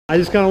I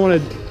just kind of want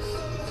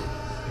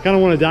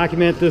to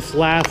document this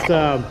last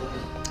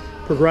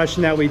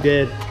progression that we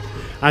did.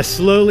 I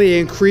slowly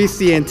increased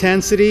the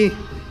intensity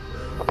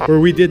where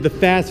we did the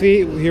fast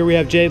feet. Here we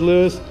have Jade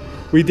Lewis.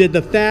 We did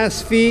the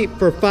fast feet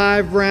for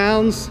 5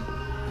 rounds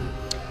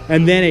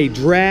and then a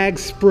drag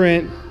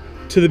sprint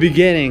to the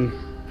beginning.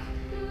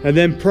 And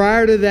then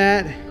prior to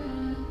that,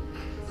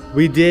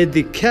 we did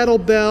the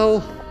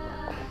kettlebell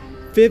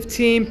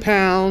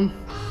 15-pound,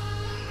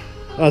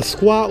 a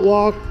squat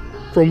walk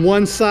from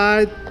one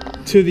side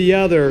to the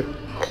other,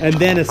 and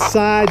then a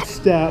side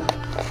step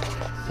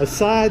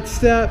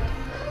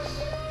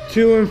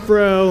to and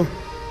fro,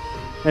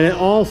 and it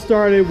all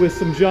started with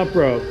some jump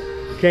rope.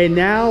 Okay,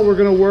 now we're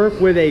gonna work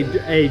with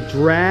a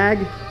drag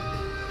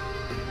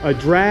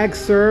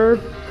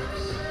serve.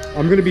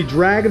 I'm gonna be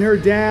dragging her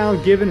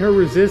down, giving her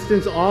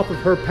resistance off of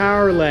her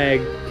power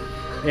leg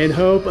in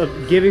hope of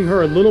giving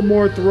her a little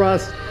more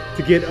thrust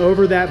to get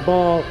over that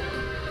ball,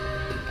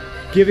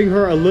 giving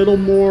her a little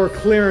more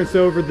clearance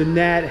over the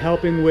net,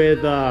 helping with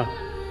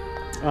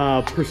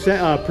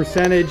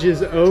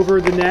percentages over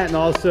the net, and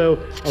also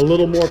a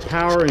little more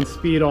power and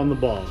speed on the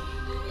ball.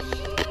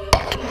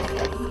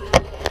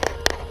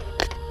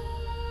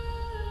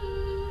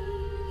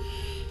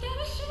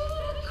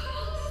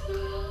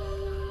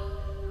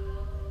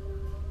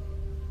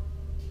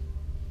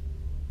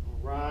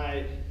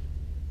 Right.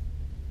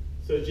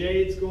 So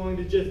Jade's going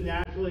to just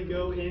naturally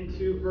go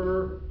into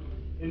her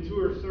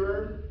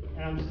serve,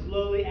 and I'm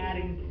slowly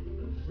adding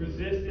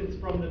resistance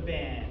from the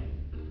band.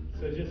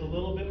 So just a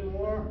little bit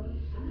more.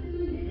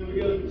 Here we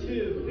go,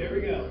 2. There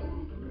we go.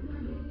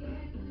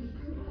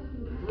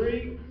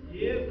 3.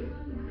 Yep.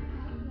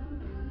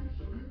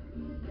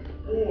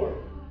 4.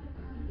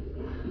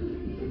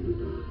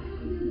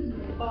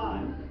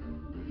 5.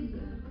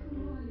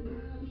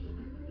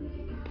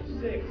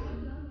 6.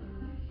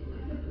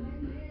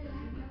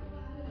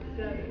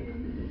 7.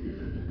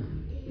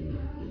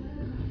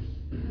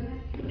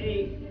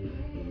 8.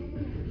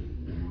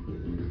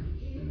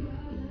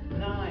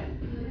 9.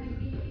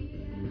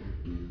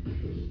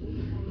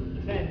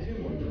 10.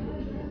 2 more.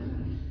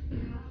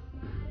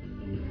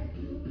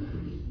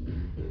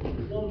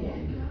 1 more.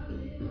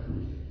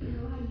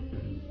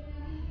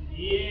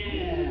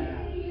 Yeah.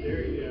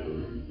 There you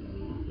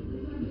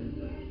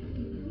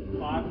go.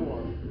 5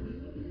 more.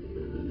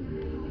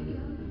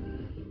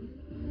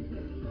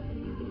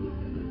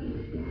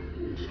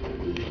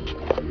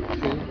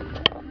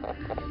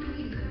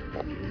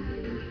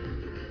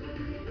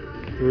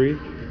 3.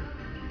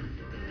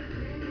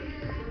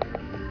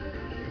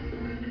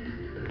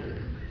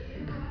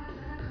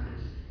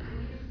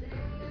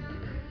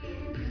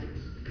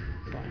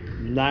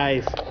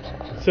 Nice.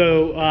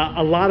 So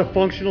a lot of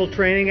functional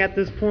training at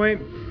this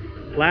point.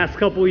 Last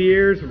couple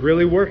years,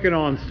 really working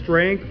on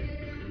strength,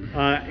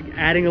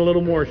 adding a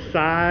little more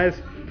size.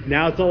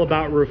 Now it's all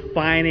about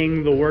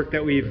refining the work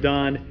that we've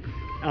done,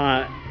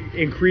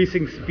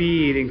 increasing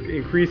speed,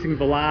 increasing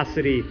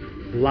velocity.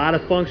 A lot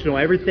of functional.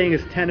 Everything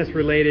is tennis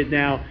related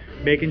now.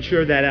 Making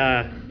sure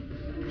that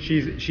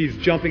she's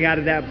jumping out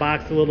of that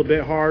box a little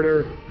bit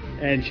harder,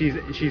 and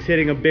she's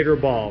hitting a bigger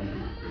ball.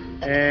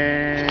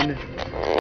 And